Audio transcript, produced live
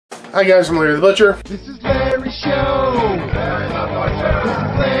Hi guys, I'm Larry the Butcher. This is Larry's show. Larry the Butcher. This is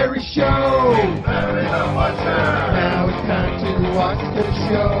Larry's show. Larry the Butcher. Now it's time to watch the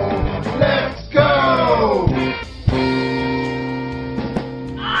show. Let's go.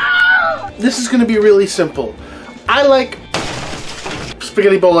 This is going to be really simple. I like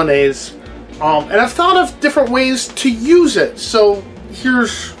spaghetti bolognese, and I've thought of different ways to use it. So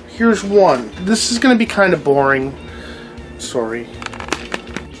here's one. This is going to be kind of boring. Sorry.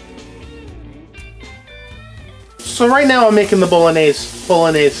 So right now I'm making the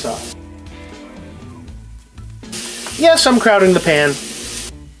bolognese sauce. Yes, I'm crowding the pan.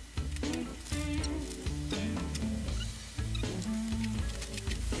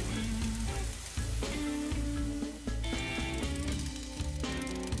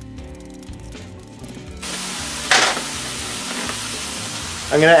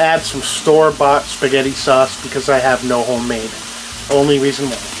 I'm going to add some store-bought spaghetti sauce because I have no homemade. Only reason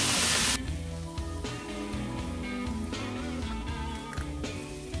why.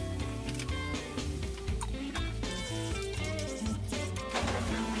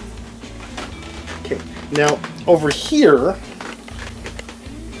 Okay, now over here,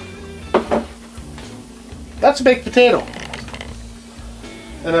 that's a baked potato.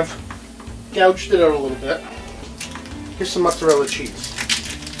 And I've gouged it out a little bit. Here's some mozzarella cheese.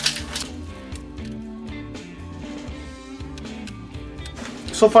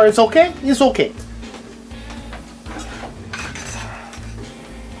 So far it's okay? It's okay.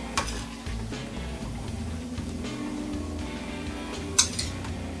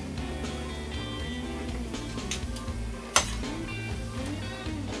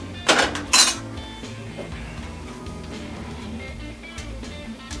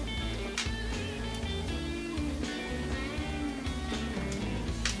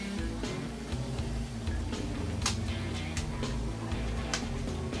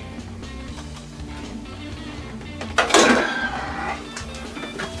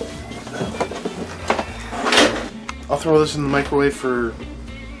 I'll throw this in the microwave for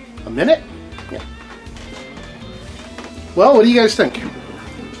a minute. Yeah. Well, what do you guys think?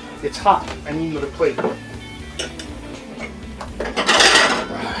 It's hot. I need another plate.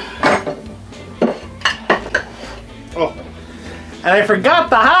 Oh, and I forgot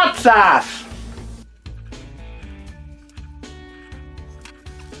the hot sauce.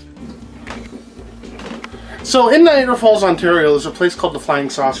 So in Niagara Falls, Ontario, there's a place called the Flying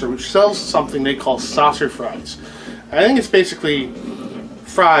Saucer, which sells something they call saucer fries. I think it's basically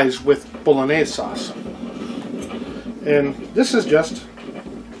fries with bolognese sauce. And this is just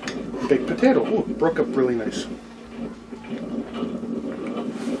baked potato. Ooh, it broke up really nice.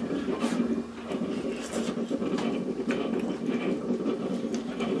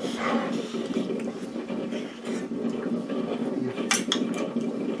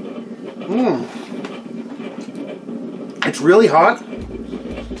 It's really hot,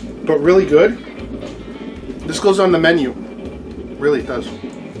 but really good. This goes on the menu. Really, it does.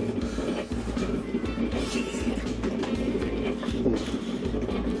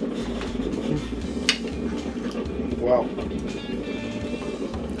 Wow.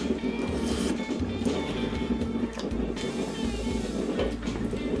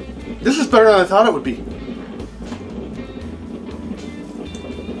 This is better than I thought it would be.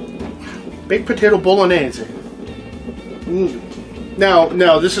 Baked potato bolognese.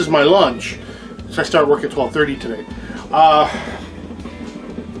 Now, this is my lunch. So I start work at 12:30 today. But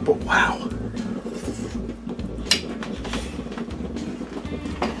wow.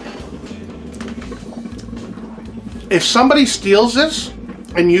 If somebody steals this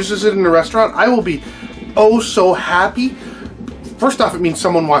and uses it in a restaurant, I will be oh so happy. First off, it means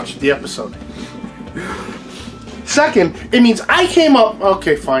someone watched the episode. Second, it means I came up,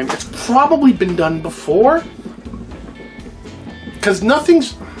 okay, fine. It's probably been done before. Because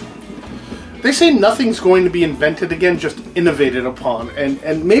they say nothing's going to be invented again, just innovated upon.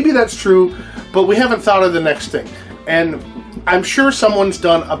 And maybe that's true, but we haven't thought of the next thing. And I'm sure someone's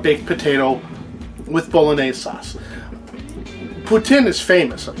done a baked potato with bolognese sauce. Poutine is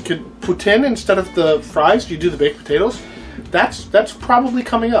famous. Could poutine, instead of the fries, you do the baked potatoes? That's probably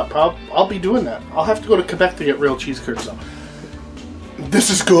coming up. I'll be doing that. I'll have to go to Quebec to get real cheese curds though. This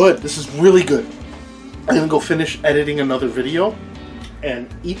is good. This is really good. I'm gonna go finish editing another video and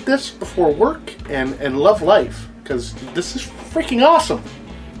eat this before work and love life, because this is freaking awesome.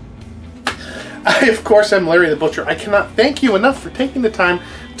 Of course, I'm Larry the Butcher. I cannot thank you enough for taking the time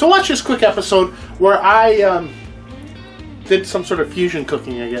to watch this quick episode where I did some sort of fusion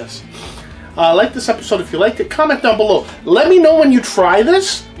cooking, I guess. Like this episode if you liked it. Comment down below. Let me know when you try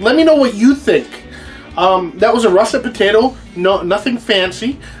this. Let me know what you think. That was a russet potato. No, nothing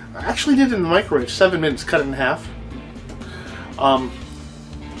fancy. I actually did it in the microwave, 7 minutes, cut it in half.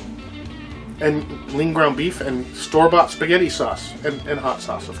 And lean ground beef and store-bought spaghetti sauce and hot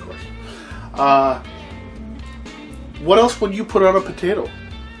sauce, of course. What else would you put on a potato?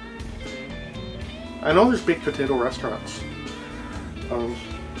 I know there's baked potato restaurants.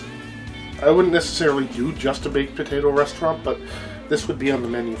 I wouldn't necessarily do just a baked potato restaurant, but this would be on the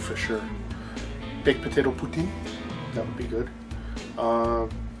menu for sure. Baked potato poutine, that would be good.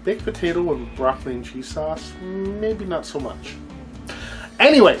 Baked potato and broccoli and cheese sauce, maybe not so much.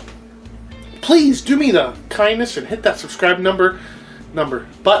 Anyway, please do me the kindness and hit that subscribe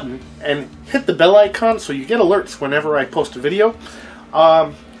button and hit the bell icon so you get alerts whenever I post a video.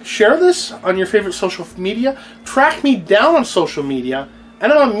 Share this on your favorite social media. Track me down on social media,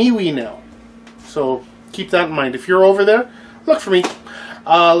 and I'm on MeWe now. So keep that in mind. If you're over there, look for me.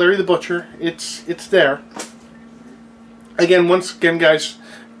 Larry the Butcher. It's there. Once again, guys,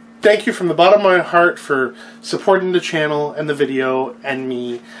 thank you from the bottom of my heart for supporting the channel and the video and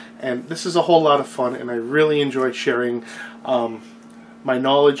me. And this is a whole lot of fun, and I really enjoy sharing my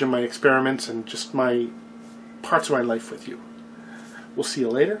knowledge and my experiments and just my parts of my life with you. We'll see you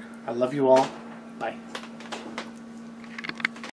later. I love you all. Bye.